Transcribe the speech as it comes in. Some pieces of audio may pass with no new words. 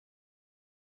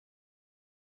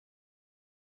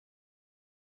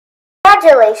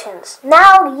Congratulations!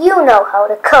 Now you know how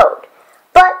to code.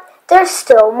 But there's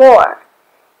still more.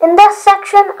 In this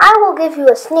section, I will give you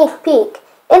a sneak peek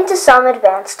into some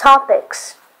advanced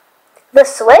topics. The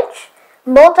switch,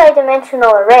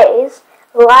 multidimensional arrays,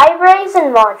 libraries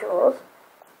and modules,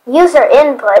 user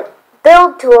input,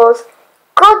 build tools,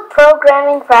 good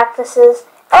programming practices,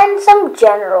 and some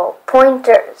general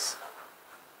pointers.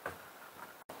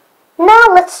 Now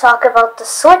let's talk about the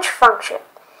switch function.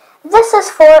 This is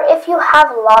for if you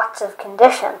have lots of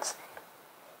conditions.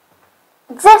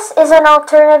 This is an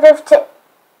alternative to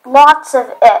lots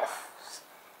of ifs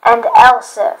and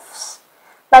else ifs.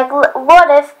 Like,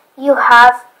 what if you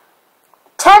have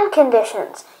 10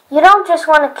 conditions? You don't just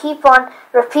want to keep on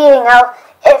repeating out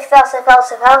if, else, if,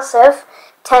 else, if, else, if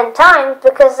 10 times,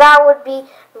 because that would be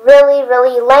really,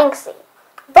 really lengthy.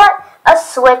 But a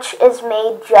switch is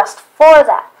made just for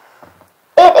that.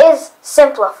 It is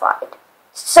simplified.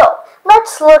 So,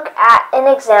 let's look at an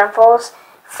examples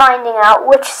finding out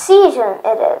which season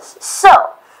it is. So,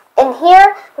 in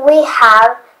here we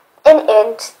have an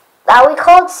int that we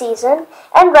called season,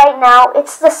 and right now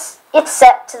it's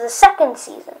set to the second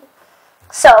season.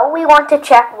 So, we want to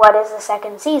check what is the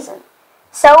second season.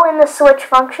 So, in the switch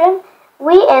function,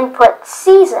 we input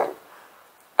season,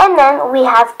 and then we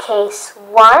have case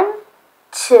 1,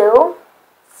 2,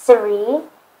 3,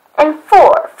 and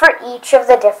 4 for each of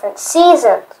the different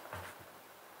seasons.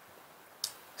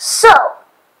 So,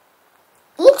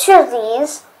 each of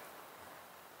these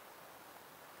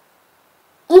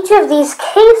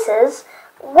cases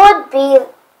would be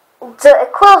the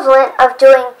equivalent of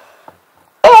doing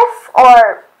if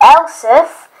or else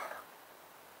if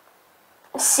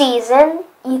season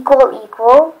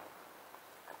equal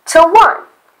to 1.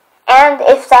 And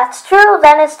if that's true,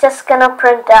 then it's just going to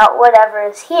print out whatever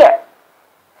is here.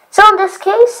 So in this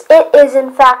case, it is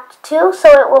in fact 2, so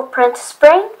it will print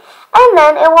spring, and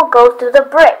then it will go through the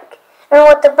break. And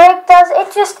what the break does,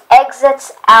 it just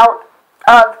exits out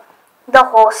of the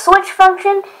whole switch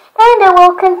function, and it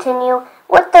will continue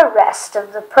with the rest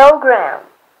of the program.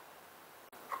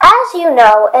 As you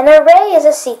know, an array is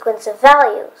a sequence of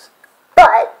values.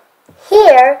 But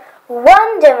here,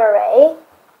 one dim array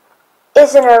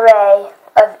is an array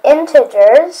of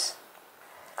integers,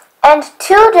 and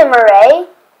two dim array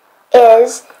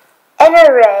is an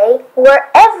array where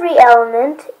every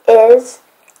element is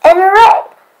an array.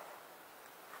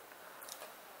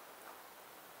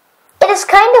 It is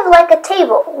kind of like a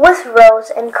table with rows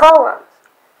and columns.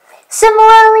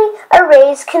 Similarly,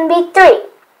 arrays can be 3,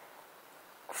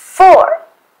 4,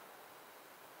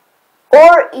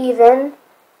 or even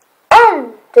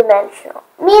n-dimensional,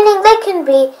 meaning they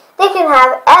can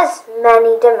have as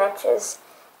many dimensions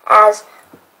as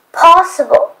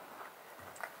possible.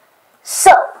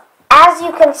 So, as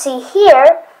you can see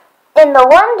here, in the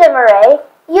one dim array,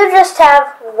 you just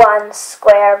have one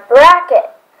square bracket.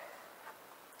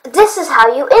 This is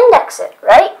how you index it,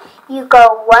 right? You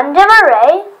go one dim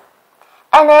array,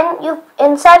 and then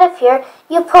inside of here,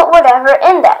 you put whatever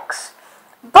index.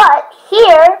 But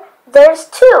here, there's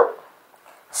 2.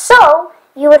 So,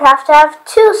 you would have to have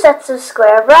 2 sets of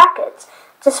square brackets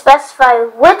to specify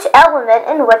which element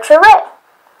in which array.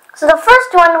 So the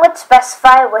first one would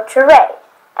specify which array,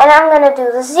 and I'm going to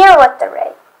do the 0th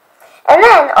array. And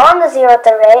then on the 0th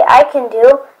array, I can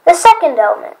do the second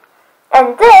element.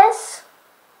 And this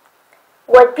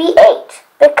would be 8,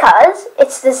 because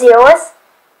it's the 0th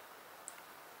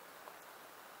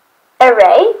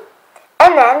array,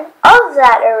 and then of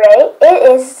that array,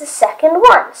 it is the second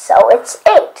one, so it's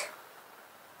 8.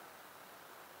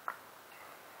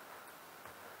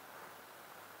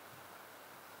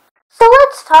 So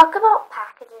let's talk about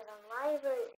packages and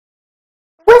libraries.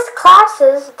 With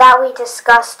classes that we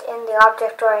discussed in the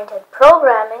object-oriented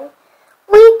programming,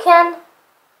 we can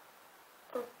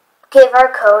give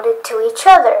our code to each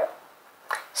other.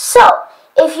 So,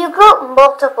 if you group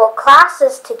multiple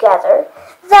classes together,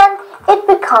 then it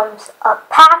becomes a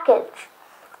package.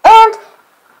 And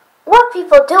what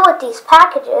people do with these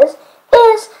packages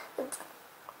is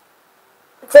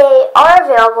they are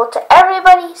available to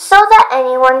everybody so that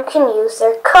anyone can use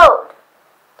their code.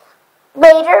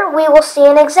 Later, we will see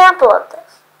an example of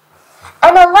this.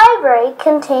 And a library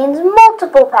contains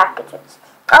multiple packages,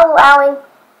 allowing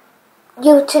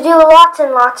you to do lots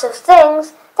and lots of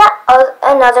things that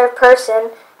another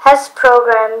person has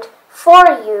programmed for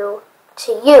you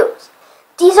to use.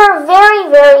 These are very,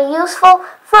 very useful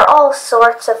for all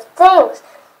sorts of things.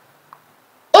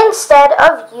 Instead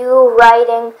of you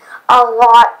writing a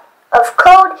lot of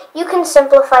code, you can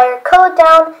simplify your code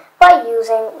down by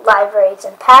using libraries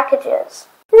and packages.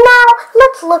 Now,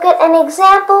 let's look at an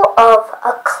example of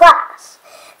a class.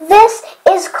 This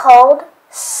is called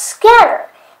Scanner,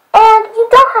 and you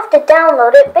don't have to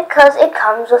download it because it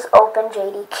comes with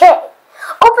OpenJDK.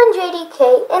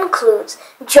 OpenJDK includes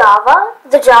Java,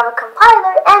 the Java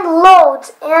compiler, and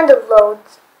loads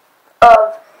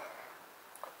of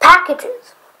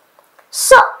packages.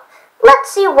 So,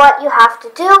 let's see what you have to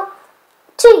do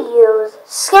to use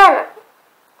Scanner.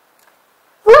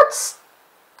 Let's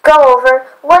go over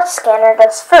what Scanner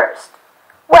does first.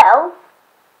 Well,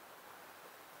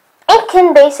 it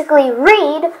can basically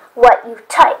read what you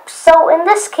type. So in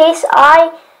this case,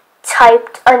 I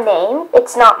typed a name.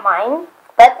 It's not mine,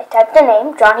 but I typed a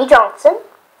name, Johnny Johnson.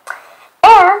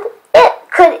 And it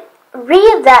could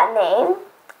read that name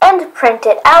and print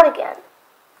it out again.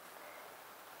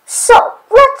 So,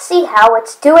 let's see how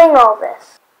it's doing all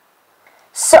this.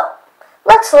 So,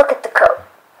 let's look at the code.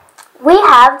 We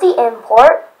have the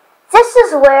import. This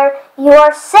is where you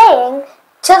are saying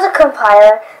to the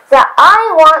compiler that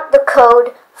I want the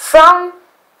code from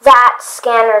that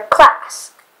scanner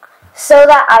class so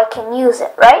that I can use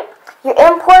it, right? You're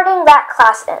importing that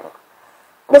class in.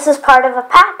 This is part of a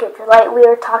package like we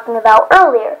were talking about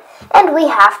earlier, and we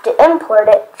have to import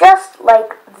it just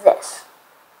like this.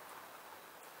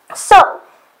 So,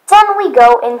 then we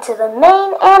go into the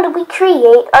main and we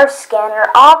create our scanner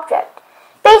object.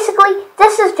 Basically,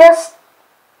 this is just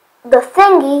the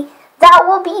thingy that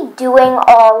will be doing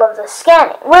all of the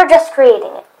scanning. We're just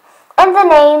creating it. And the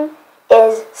name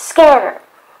is Scanner.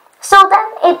 So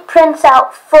then it prints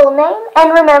out full name,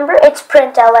 and remember it's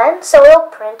println, so it'll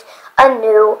print a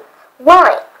new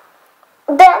line.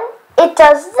 Then it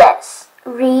does this,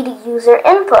 read user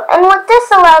input. And what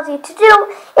this allows you to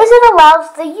do is it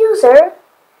allows the user,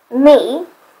 me,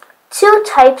 to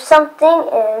type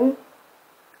something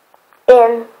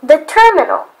in the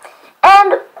terminal.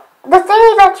 And the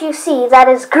thing that you see that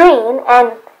is green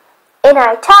and in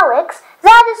italics,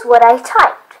 that is what I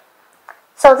typed.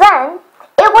 So then,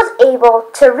 it was able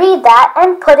to read that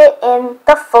and put it in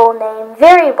the full name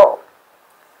variable.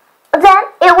 Then,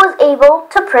 it was able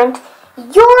to print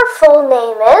your full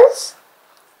name is,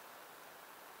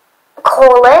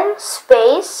 colon,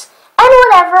 space, and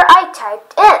whatever I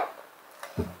typed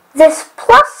in. This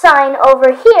plus sign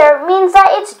over here means that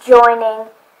it's joining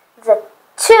the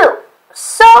two.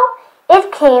 So,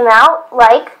 it came out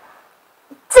like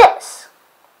this.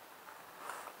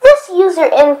 This user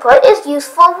input is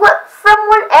useful from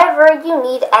whenever you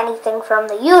need anything from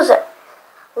the user,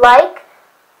 like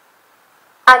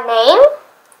a name,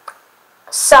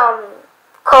 some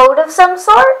code of some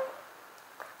sort,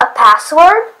 a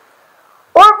password,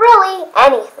 or really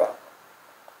anything.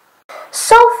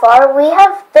 So far, we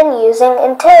have been using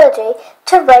IntelliJ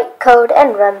to write code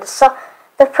and run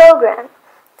the program.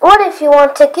 What if you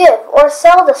want to give or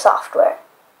sell the software?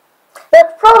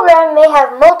 The program may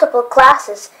have multiple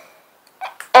classes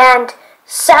and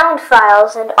sound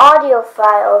files and audio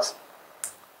files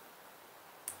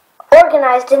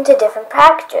organized into different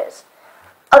packages.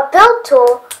 A build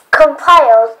tool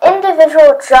compiles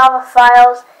individual Java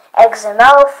files,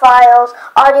 XML files,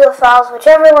 audio files,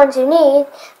 whichever ones you need,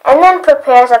 and then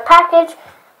prepares a package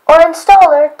or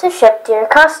installer to ship to your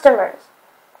customers.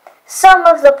 Some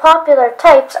of the popular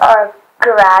types are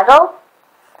Gradle.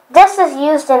 This is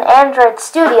used in Android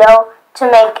Studio to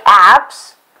make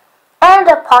apps, and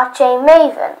Apache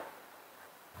Maven.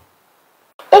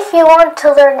 If you want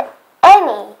to learn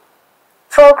any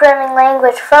programming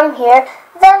language from here,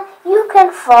 then you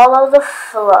can follow the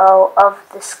flow of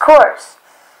this course,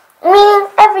 meaning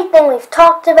everything we've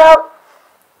talked about,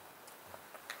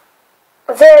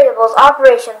 variables,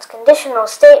 operations, conditional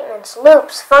statements,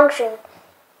 loops, function,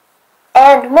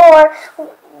 and more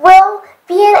will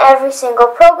be in every single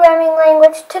programming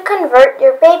language to convert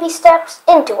your baby steps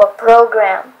into a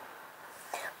program.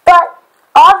 But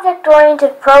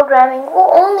object-oriented programming will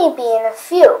only be in a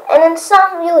few, and in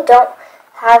some you don't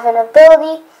have an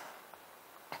ability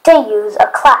to use a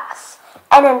class.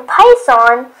 And in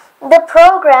Python, the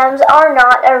programs are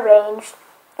not arranged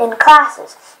in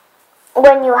classes.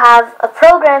 When you have a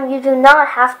program, you do not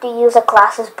have to use a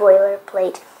class's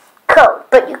boilerplate code,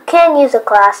 but you can use a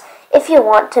class if you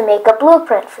want to make a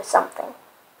blueprint for something.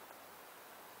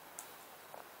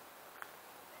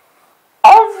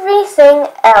 Everything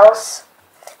else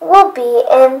will be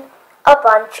in a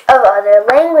bunch of other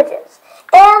languages,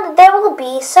 and there will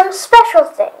be some special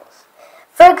things.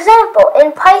 For example,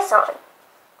 in Python,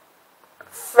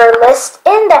 for list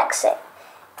indexing,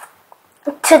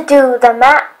 to do the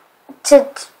map,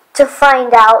 to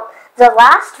find out the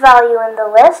last value in the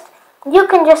list, you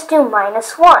can just do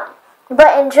 -1.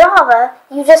 But in Java,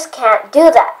 you just can't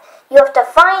do that. You have to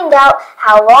find out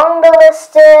how long the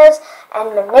list is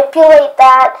and manipulate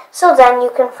that so then you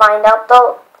can find out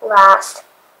the last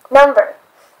number.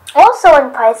 Also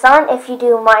in Python, if you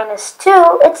do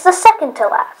 -2, it's the second to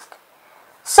last.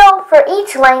 So for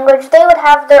each language, they would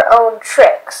have their own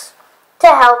tricks to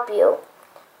help you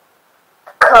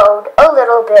code a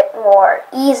little bit more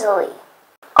easily.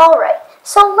 Alright,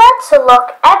 so let's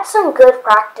look at some good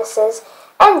practices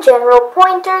and general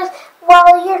pointers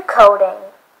while you're coding.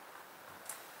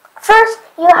 First,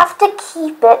 you have to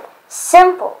keep it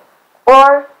simple,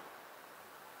 or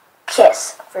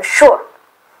KISS for short.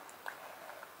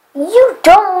 You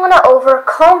don't want to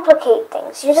overcomplicate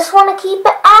things. You just want to keep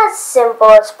it as simple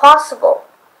as possible.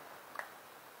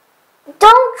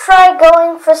 Don't try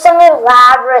going for some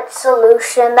elaborate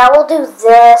solution that will do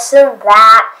this and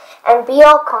that and be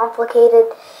all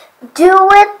complicated. Do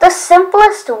it the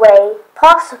simplest way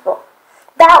possible.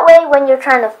 That way, when you're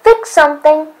trying to fix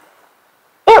something,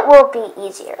 it will be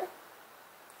easier.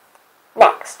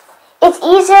 Next, it's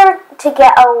easier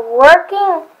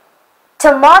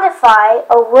to modify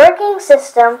a working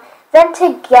system than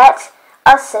to get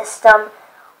a system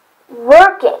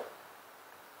working.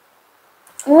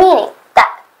 Meaning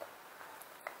that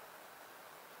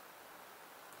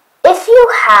if you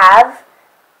have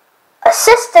a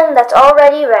system that's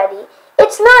already ready,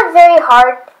 it's not very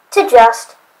hard to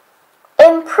just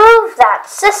improve that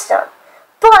system.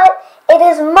 But it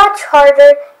is much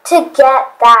harder to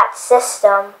get that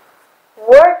system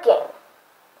working.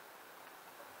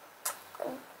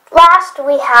 Last,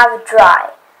 we have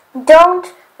dry.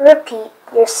 Don't repeat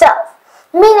yourself.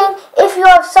 Meaning, if you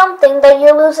have something that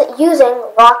you're using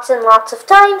lots and lots of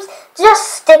times,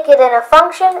 just stick it in a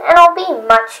function and it'll be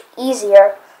much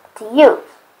easier to use.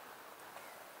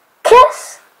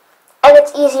 KISS, and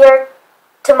it's easier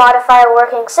to modify a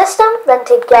working system than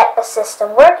to get a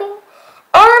system working.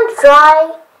 And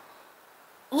dry,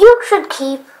 you should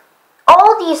keep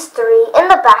all these three in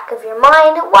the back of your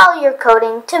mind while you're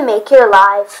coding to make your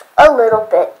life a little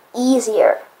bit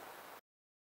easier.